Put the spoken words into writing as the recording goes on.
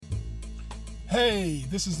Hey,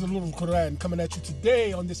 this is the little Koran coming at you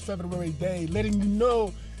today on this February day, letting you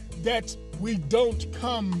know that we don't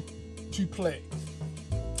come to play.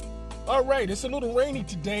 All right, it's a little rainy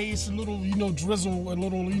today. It's a little, drizzle, a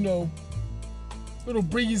little, little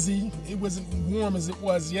breezy. It wasn't warm as it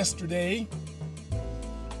was yesterday.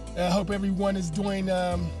 I hope everyone is doing,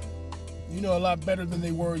 a lot better than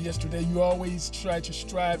they were yesterday. You always try to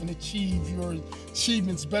strive and achieve your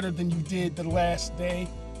achievements better than you did the last day.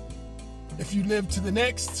 If you live to the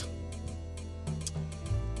next.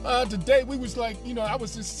 Today we was I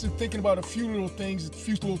was just thinking about a few little things, a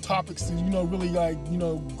few little topics to, really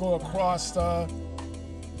go across. They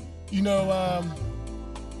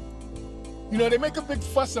make a big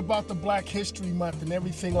fuss about the Black History Month and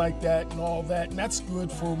everything like that and all that. And that's good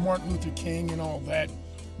for Martin Luther King and all that.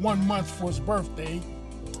 1 month for his birthday,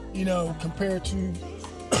 compared to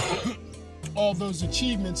all those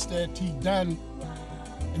achievements that he done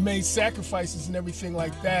and made sacrifices and everything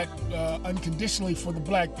like that unconditionally for the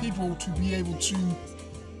Black people to be able to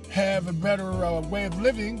have a better way of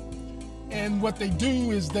living. And what they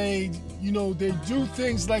do is they do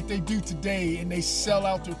things like they do today, and they sell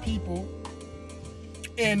out their people,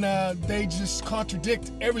 and they just contradict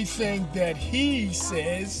everything that he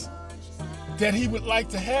says that he would like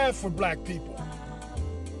to have for Black people.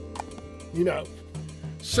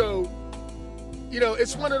 So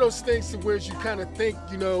it's one of those things to where you kind of think,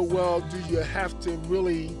 well, do you have to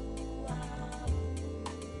really,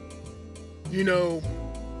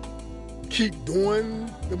 keep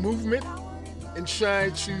doing the movement and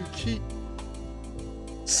trying to keep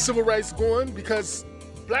civil rights going? Because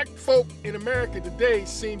Black folk in America today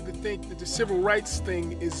seem to think that the civil rights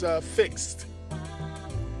thing is fixed.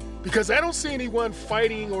 Because I don't see anyone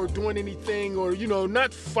fighting or doing anything, or,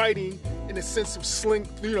 not fighting in the sense of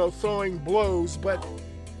throwing blows, but,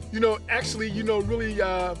 actually, really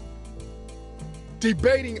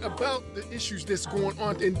debating about the issues that's going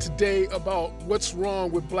on in today about what's going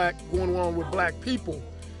on with Black people.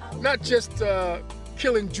 Not just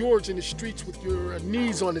killing George in the streets with your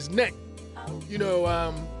knees on his neck,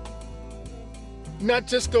 not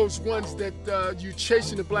just those ones that you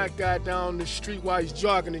chasing the Black guy down the street while he's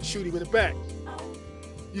jogging and shoot him in the back.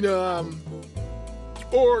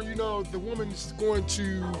 Or the woman's going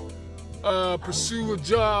to pursue a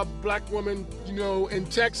job, Black woman, in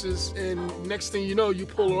Texas, and next thing you know, you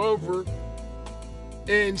pull her over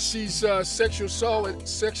and she's sexually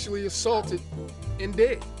assaulted and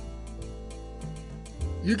dead.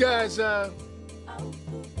 You guys,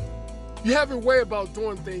 you have a way about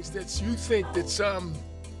doing things that you think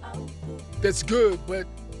that's good, but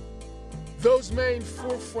those main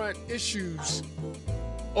forefront issues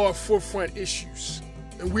are forefront issues.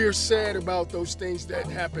 And we're sad about those things that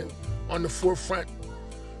happen on the forefront.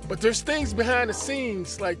 But there's things behind the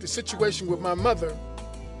scenes, like the situation with my mother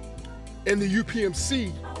and the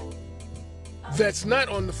UPMC, that's not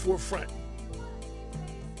on the forefront.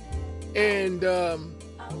 And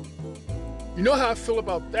you know how I feel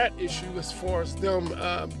about that issue as far as them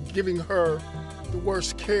giving her the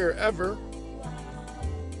worst care ever,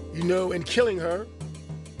 and killing her.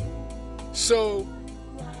 So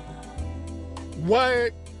why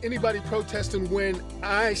anybody protesting when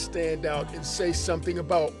I stand out and say something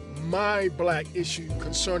about my Black issue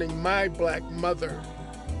concerning my Black mother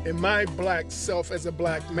and my Black self as a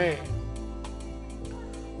Black man?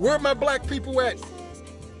 Where are my Black people at?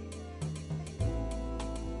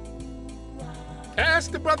 I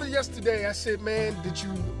asked the brother yesterday, I said, man, did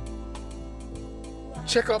you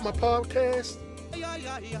check out my podcast?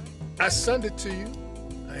 I sent it to you.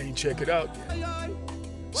 I ain't check it out yet.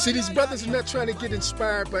 See, these brothers are not trying to get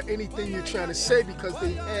inspired by anything you're trying to say because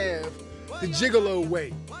they have the gigolo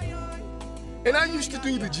way. And I used to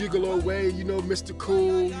do the gigolo way, Mr.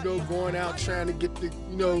 Cool, going out trying to get the,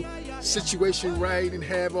 situation right and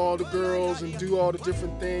have all the girls and do all the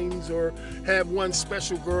different things, or have one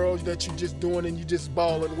special girl that you're just doing and you just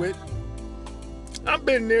balling with. I've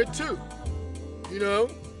been there too,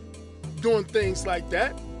 doing things like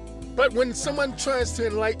that. But when someone tries to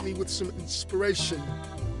enlighten me with some inspiration,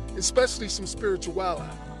 especially some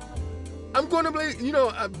spirituality, I'm going to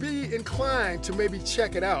be inclined to maybe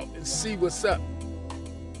check it out and see what's up,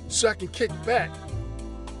 so I can kick back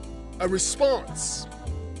a response.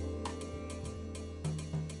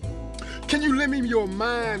 Can you lend me your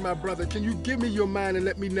mind, my brother? Can you give me your mind and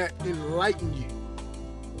let me not enlighten you?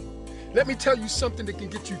 Let me tell you something that can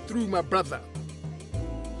get you through, my brother.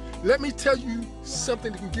 Let me tell you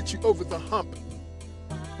something that can get you over the hump,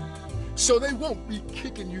 so they won't be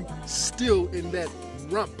kicking you still in that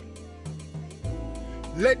rump.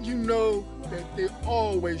 Let you know that they're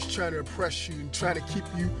always trying to oppress you and trying to keep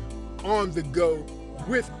you on the go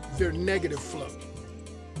with their negative flow.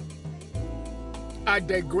 I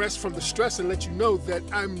digress from the stress and let you know that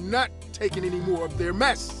I'm not taking any more of their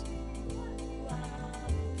mess.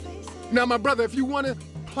 Now, my brother, if you want to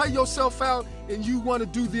play yourself out and you want to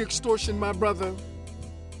do the extortion, my brother,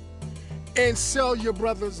 and sell your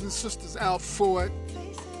brothers and sisters out for it,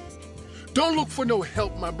 don't look for no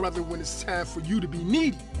help, my brother, when it's time for you to be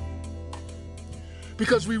needy.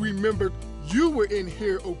 Because we remembered you were in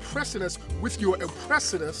here oppressing us with your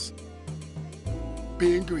oppressors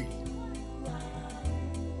being greedy.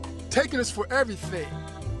 Taking us for everything.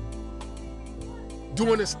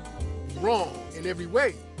 Doing us wrong in every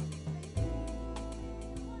way.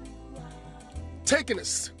 Taking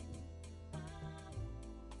us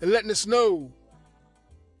and letting us know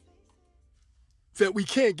that we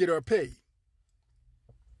can't get our pay.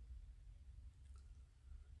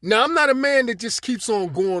 Now, I'm not a man that just keeps on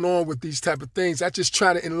going on with these type of things. I just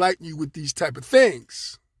try to enlighten you with these type of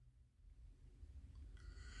things.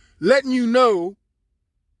 Letting you know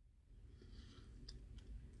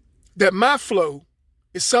that my flow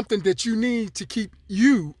is something that you need to keep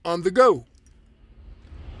you on the go.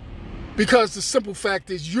 Because the simple fact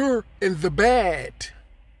is you're in the bad.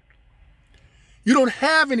 You don't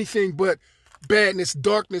have anything but badness,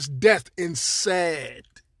 darkness, death, and sad.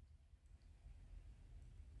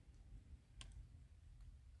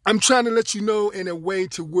 I'm trying to let you know in a way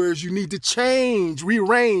to where you need to change,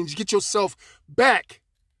 rearrange, get yourself back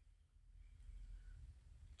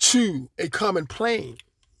to a common plane.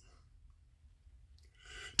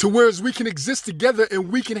 To whereas we can exist together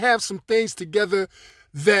and we can have some things together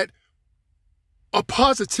that are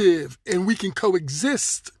positive and we can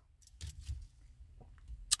coexist.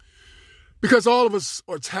 Because all of us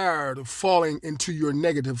are tired of falling into your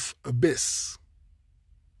negative abyss.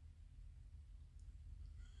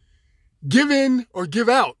 Give in or give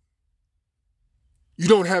out. You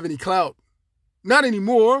don't have any clout. Not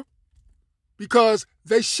anymore. Because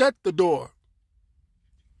they shut the door.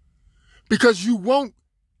 Because you won't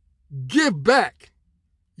give back.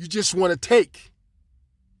 You just want to take.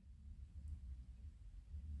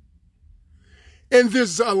 And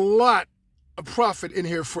there's a lot of profit in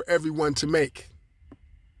here for everyone to make.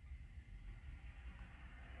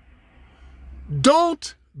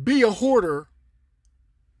 Don't be a hoarder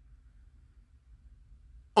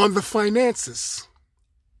on the finances.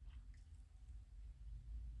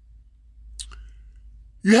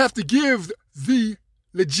 You have to give the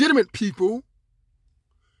legitimate people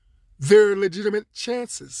their legitimate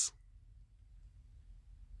chances.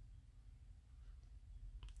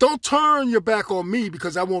 Don't turn your back on me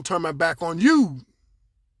because I won't turn my back on you.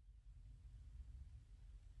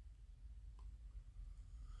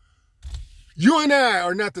 You and I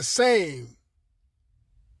are not the same.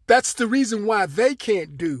 That's the reason why they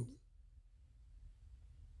can't do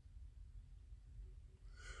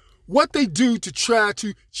what they do to try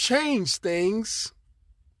to change things.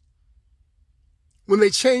 When they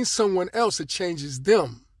change someone else, it changes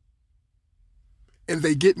them. And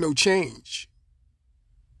they get no change.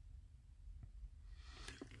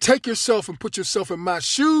 Take yourself and put yourself in my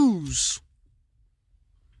shoes.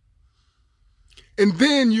 And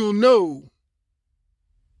then you'll know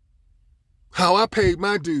how I paid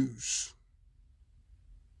my dues.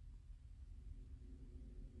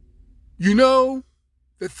 You know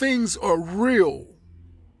that things are real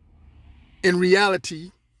in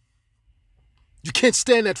reality. You can't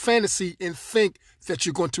stand that fantasy and think that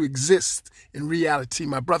you're going to exist in reality,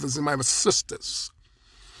 my brothers and my sisters.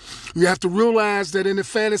 You have to realize that in the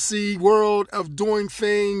fantasy world of doing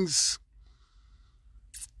things,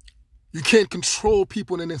 you can't control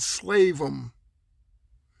people and enslave them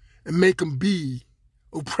and make them be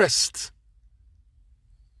oppressed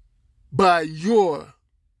by your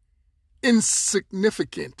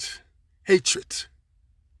insignificant hatred.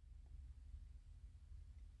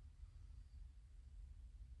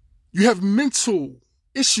 You have mental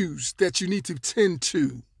issues that you need to tend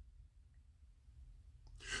to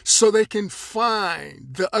so they can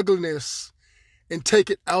find the ugliness and take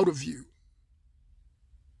it out of you.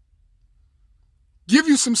 Give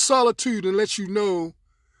you some solitude and let you know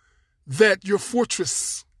that your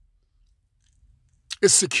fortress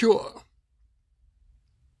is secure.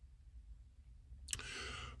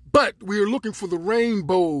 But we are looking for the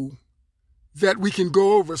rainbow that we can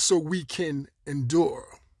go over so we can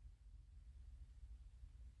endure.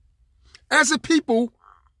 As a people,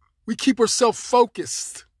 we keep ourselves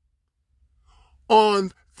focused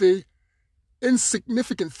on the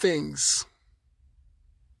insignificant things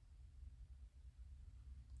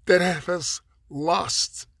that have us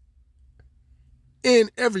lost in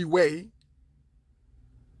every way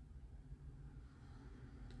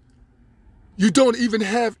You don't even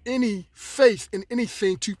have any faith in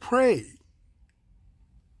anything to pray.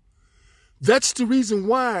 That's the reason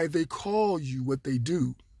why they call you what they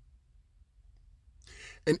do.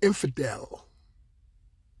 An infidel.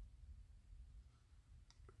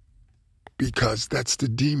 Because that's the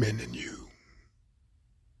demon in you.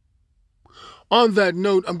 On that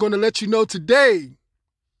note, I'm going to let you know today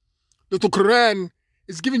that the Quran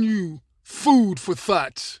is giving you food for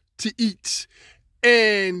thought to eat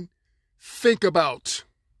and think about.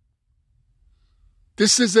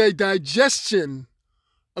 This is a digestion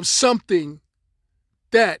of something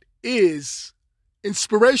that is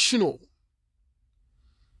inspirational.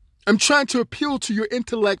 I'm trying to appeal to your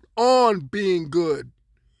intellect on being good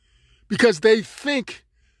because they think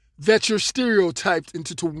that you're stereotyped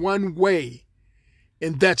into one way,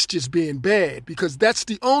 and that's just being bad because that's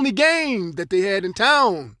the only game that they had in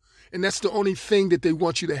town, and that's the only thing that they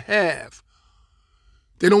want you to have.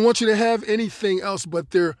 They don't want you to have anything else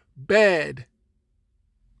but their bad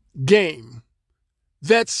game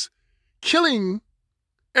that's killing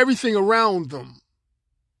everything around them.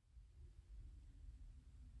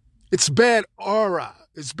 It's bad aura.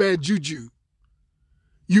 It's bad juju.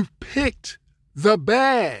 You picked the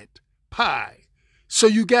bad pie. So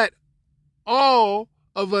you got all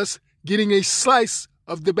of us getting a slice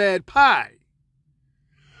of the bad pie.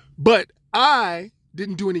 But I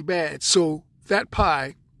didn't do any bad, so that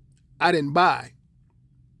pie I didn't buy.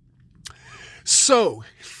 So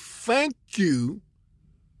thank you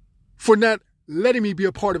for not letting me be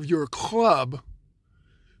a part of your club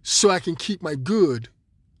so I can keep my good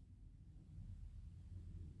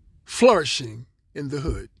flourishing in the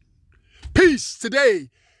hood. Peace today.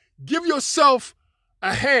 Give yourself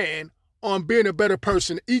a hand on being a better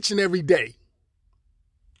person each and every day.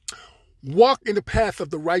 Walk in the path of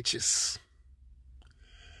the righteous.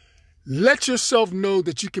 Let yourself know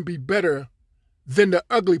that you can be better than the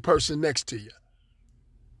ugly person next to you.